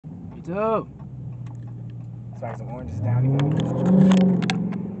up? Sorry, some oranges down here.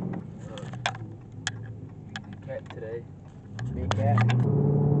 Cat today. Big cat.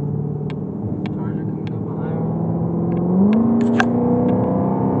 Charger coming up behind me.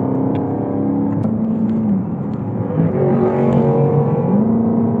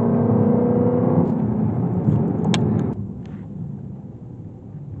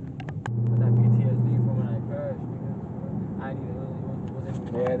 But that PTSD from when I crashed, nigga. I didn't even really wasn't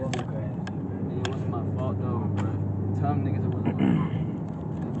even Yeah, my this is fault. crazy. It wasn't my fault though, bro. Tell them niggas it wasn't my fault.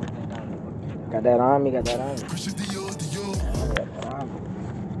 Got that on me, got that on me.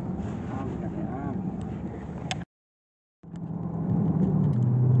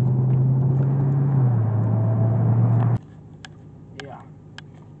 Yeah.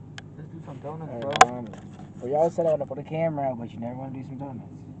 Let's do some donuts, bro. Well, you always said I want to put a camera out, but you never want to do some donuts.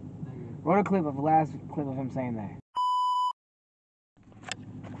 Roll a clip of the last clip of him saying that.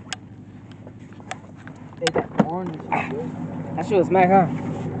 Hey, that orange is good. That shit was smack, huh?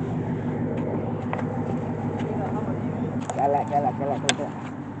 Got that.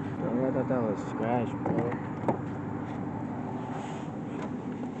 I thought that was scratch, bro.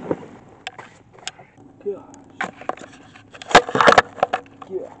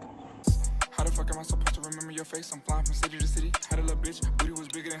 How the fuck am I supposed to remember your face? I'm flying from city to city. Had a little bitch, booty was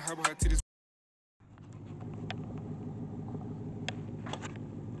bigger than her, but her titties.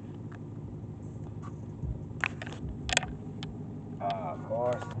 Of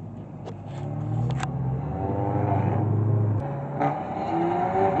course.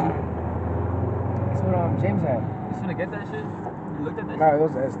 That's what James had. You finna get that shit? You looked at that No, shit? it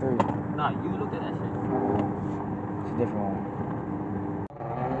was the S3. Nah, you looked at that shit. It's a different one.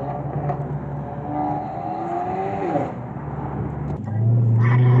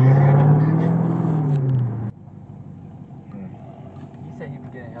 He said he was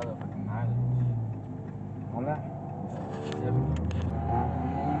getting hella fucking mileage. On that?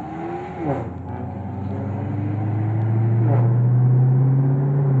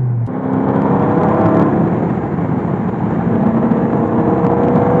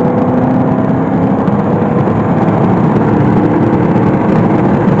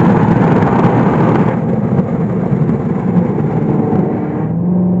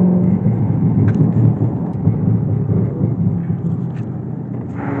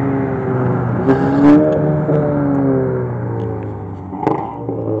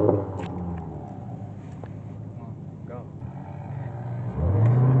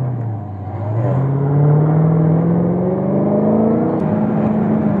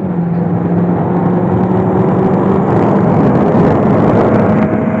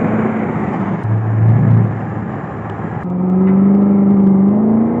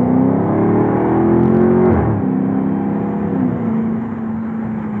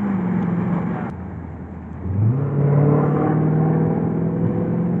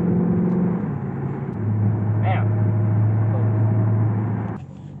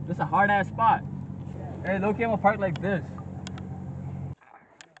 This a hard ass spot. Hey, look, I'm gonna park like this.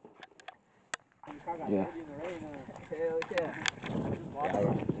 Yeah. Hell yeah.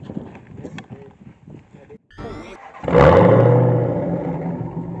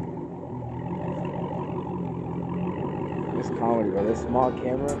 It's comedy, bro. This small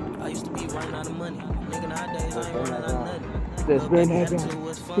camera. I used to be running out of money. Nigga, nowadays I ain't running out of nothing. Just Little spin baby that attitude down.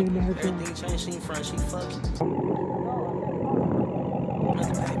 was Spin funky. that down. Everything changed, she front, she fucking.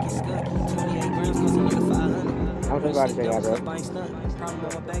 Another pack is skunky. 28 grams cost a nigga 500. How much about to check out, bro? I ain't stunned. Problem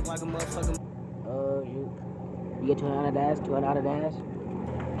on my back like a motherfucking. You get 200 dash, 200 dash.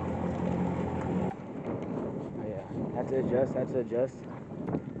 Oh yeah, that's to adjust.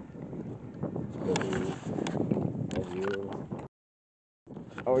 That's you.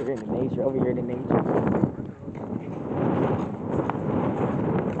 Over here in the nature.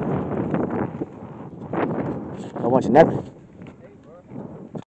 A bunch of nothing.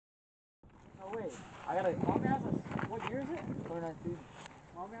 Oh wait, I gotta. Mommy has a. What year is it? 2019.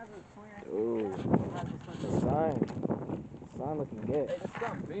 Mommy has a 2019. Ooh, the sun looking good. Hey, this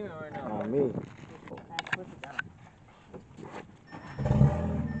gun beaming right now. On me. Push it down.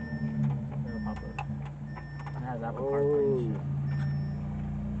 It'll pop up. It has Apple CarPlay and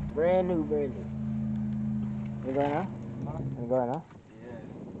shit. Brand new. You go right now? Huh? You go right now? Yeah.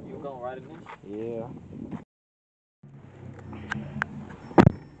 You gonna ride in this? Yeah.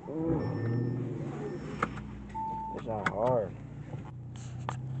 Ooh. This shot hard.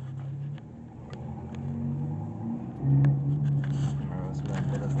 Alright, let's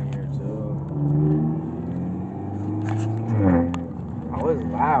put up in here too. Oh, it's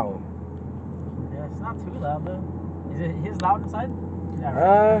loud. Yeah, it's not too loud though. Is it his loud inside? Yeah.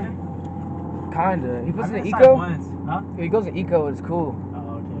 Uh, Kinda. He puts I've it in been inside eco. once. Huh? If he goes to eco, it's cool.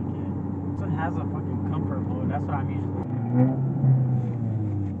 Oh, okay. This one has a fucking comfort mode. That's what I'm usually.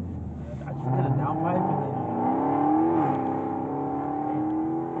 I just did a downpipe and then.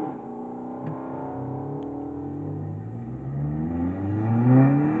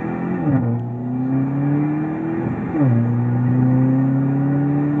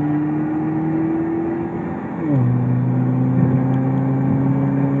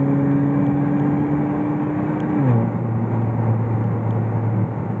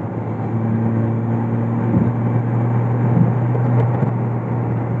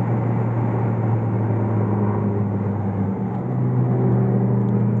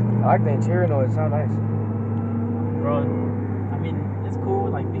 I like the interior noise. It sounds nice. Bro, I mean, it's cool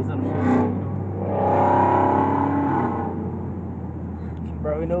with like these little shit.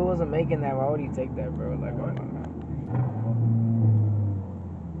 Bro, we knew it wasn't making that. Why would he take that, bro? Like, oh my god.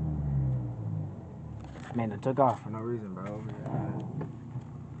 Man, it took off for no reason, bro.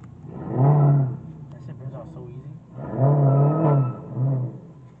 That shit burns out so easy.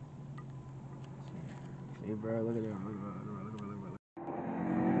 See, bro, look at him. Look at him.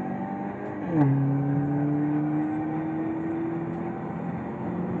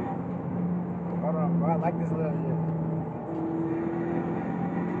 Hold on, bro. I like this little shit.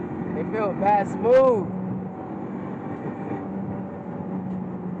 They feel mad smooth.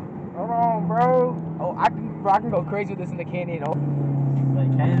 Hold on, bro. Oh, I can go crazy with this in the canyon. Oh.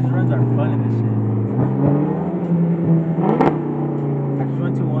 Like, canyon runs are fun in this shit. I just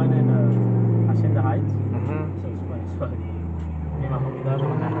went to one in Hacienda Heights. So it's fun as fuck. Me and my homie, the other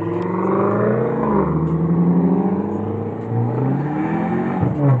one that has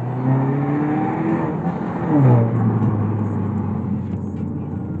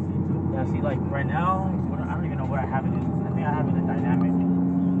Yeah, see, like right now, I don't even know what I have it in. I think I have it in dynamic.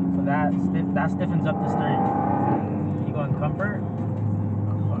 So that stiffens up the steering. You go in comfort.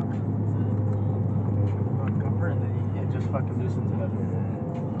 Oh fuck. You go in comfort and then it just fucking loosens it up.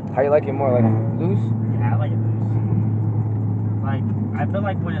 How you like it more, like loose? Yeah, I like it loose. Like I feel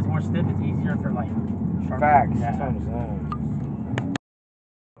like when it's more stiff, it's easier for like sharper. Facts. Yeah. That's what I'm saying.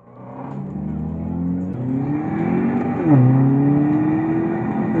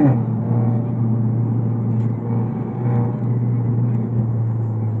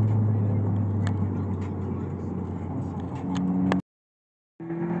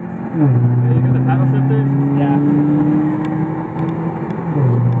 You do the paddle shifters? Yeah.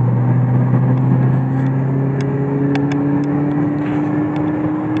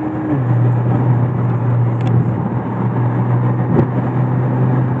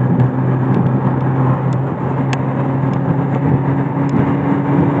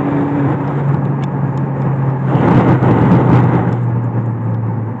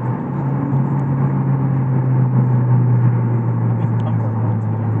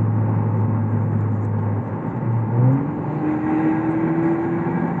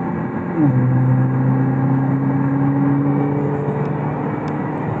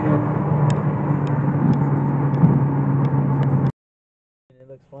 It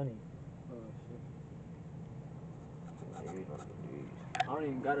looks funny. Oh shit. I don't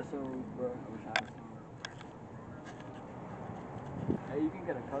even got a sunroof, bro. I wish I had a sunroof. Hey, you can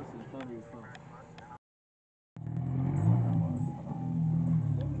get a custom sunroof from.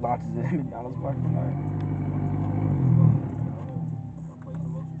 Lots of it in McDonald's parking lot.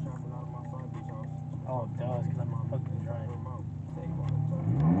 Oh, it does, because I'm fucking trying.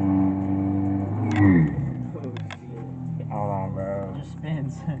 Hold on, bro. It just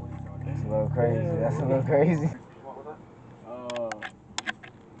spins. It's a little crazy. That's a little crazy.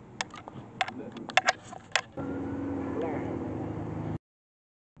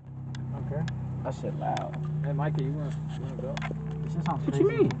 Okay. That shit loud. Hey, Mikey, you wanna go? This shit sounds What crazy. you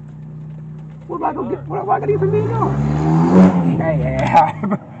mean? What am I gonna get? What am I gonna get from me now? Hey,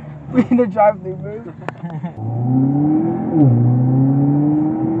 we in the drive-thru, bro.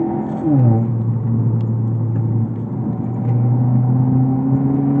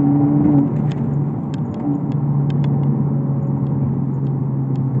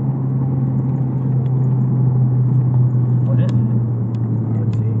 What is it?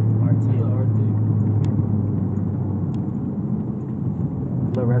 RT.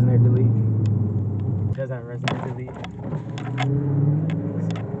 Little resonator delete. Does that resonate delete?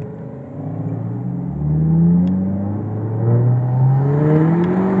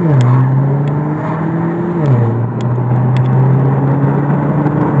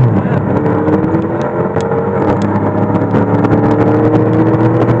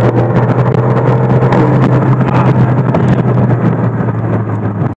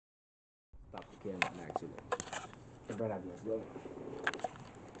 Look.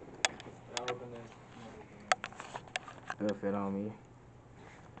 It'll fit on me.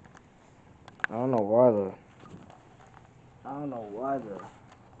 I don't know why the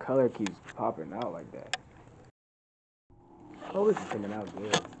color keeps popping out like that. Oh, this is coming out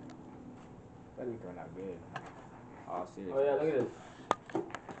good. That is coming out good. Oh, seriously. Oh yeah, look at this.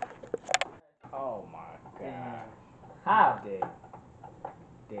 Oh my god. How? Dead.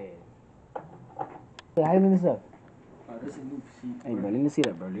 Hey, how you leave this up? Oh, this is a new sheet. Hey, bro, let me see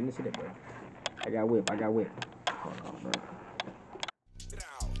that, bro. I got whip. Hold on, bro.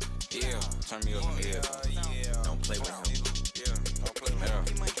 Yeah, turn me up, yeah. Don't play with him. Yeah, don't play with him.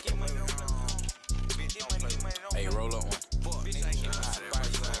 Hey, roll up one.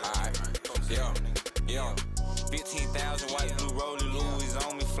 Alright, yeah. 15,000 white blue rolling Louis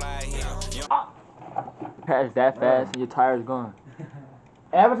on me, fly here. Crash that fast and your tire's gone.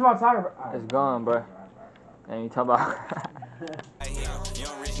 Hey, how much my tire, bro? It's gone, bro. And you talk about.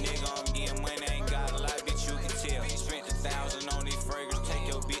 Young rich nigga, I'm getting money, ain't got a lot, bitch, you can tell. Spent 1,000 on these fragrance, take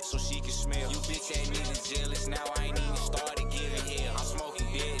your bitch so she can smell. You bitch ain't even jealous, now I ain't even started giving hell. I'm smoking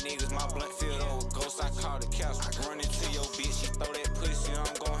dead niggas, my blunt filled over ghosts, I call the castle. Run into your bitch, she throw that pussy,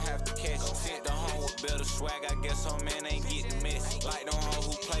 I'm gon' have to catch it. Sent the home with better swag, I guess her man ain't getting messy. Like them hoes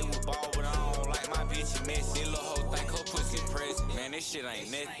who play with ball, but I don't like my bitch messy. This little hoe think her pussy pressy. Man, this shit ain't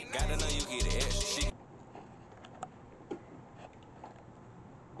nothing. Gotta know you get the extra shit.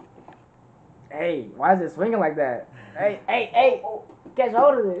 Hey, why is it swinging like that? Hey, catch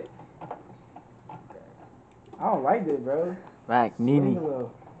hold of it. I don't like this, bro. Mac, Nini,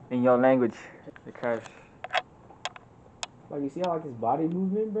 in your language. The crash. Like, you see how like this body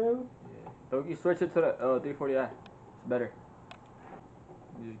movement, bro? Yeah. Don't you switch it to the 340i. It's better.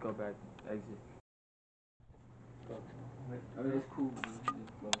 You just go back, exit. I mean, it's cool.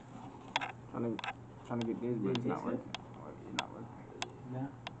 Trying to get this, but it's not working. It's not working. Yeah.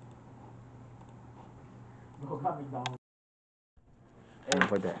 Bro, got me down. Hey,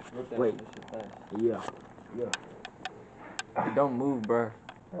 put that. Wait. Yeah. It don't move, bro.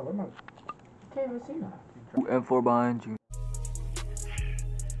 Bro, what am I? Can't even see that. M4 behind you.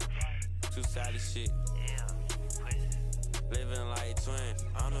 Two-sided shit. Living like twin,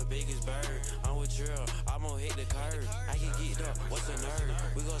 I'm the biggest bird. I'm with Trill, I'm gonna hit the curve. I can get up, what's a nerd?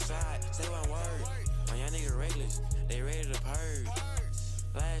 We gon' slide, say one word. On y'all niggas reckless, they ready to purge.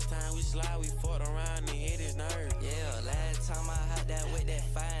 Last time we slide, we fought around and hit his nerve. Yeah, last time I hopped that with that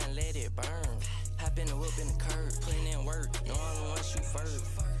fire and let it burn. Hop in the whip in the curb, putting in work, know I'm the one shoot first.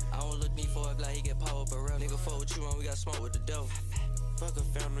 I don't look me for it, like he get power, but real nigga fuck with you and we got smoke with the dough. Fuck a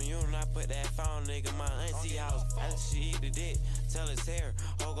family unit, I put that phone nigga my auntie house. After she eat the dick, tell his hair,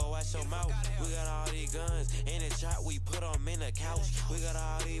 oh go watch your mouth. We got all these guns in the trap, we put them in the couch. We got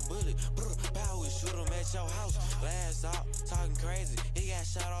all these bullets, pow, we shoot them at your house. Last op, talking crazy, he got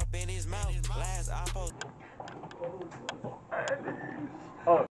shot up in his mouth. Last oppo.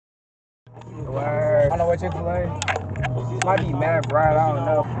 Word. I don't know what Chick-fil-A. Might be mad bright, I don't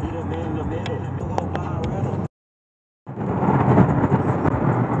know.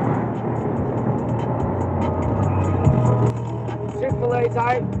 Chick-fil-A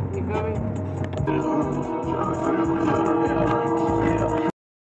type, you feel me?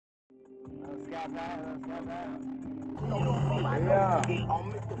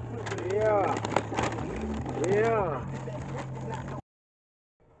 Yeah.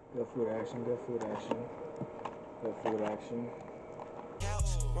 Good food action.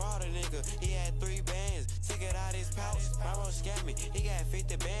 Couch, brought a nigga, he had 3 bands, took it out his pouch. My bro scammed me, he got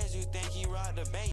 50 bands, you think he robbed the bank?